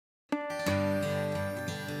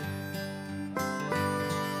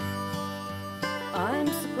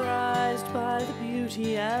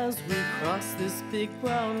beauty as we cross this big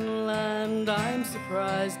brown land. I'm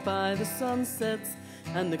surprised by the sunsets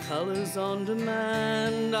and the colors on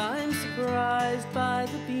demand. I'm surprised by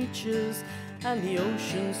the beaches and the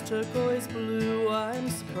ocean's turquoise blue. I'm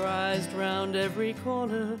surprised round every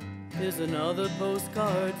corner is another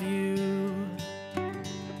postcard view.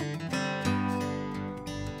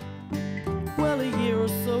 Well, a year or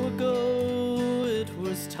so ago, it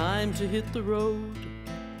was time to hit the road.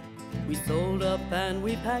 We sold up and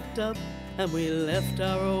we packed up and we left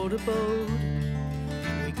our old abode.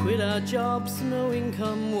 We quit our jobs, no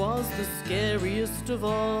income was the scariest of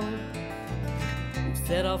all. We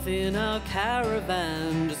set off in our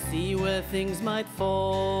caravan to see where things might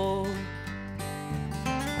fall.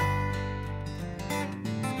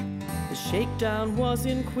 The shakedown was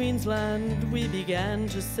in Queensland, we began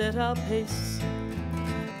to set our pace.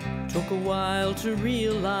 Took a while to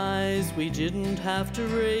realize we didn't have to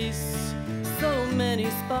race. So many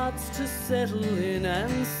spots to settle in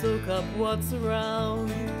and soak up what's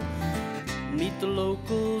around. Meet the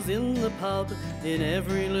locals in the pub in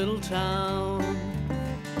every little town.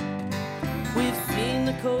 We've seen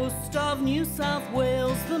the coast of New South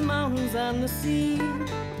Wales, the mountains and the sea.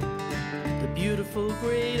 The beautiful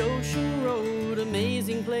great ocean road,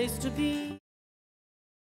 amazing place to be.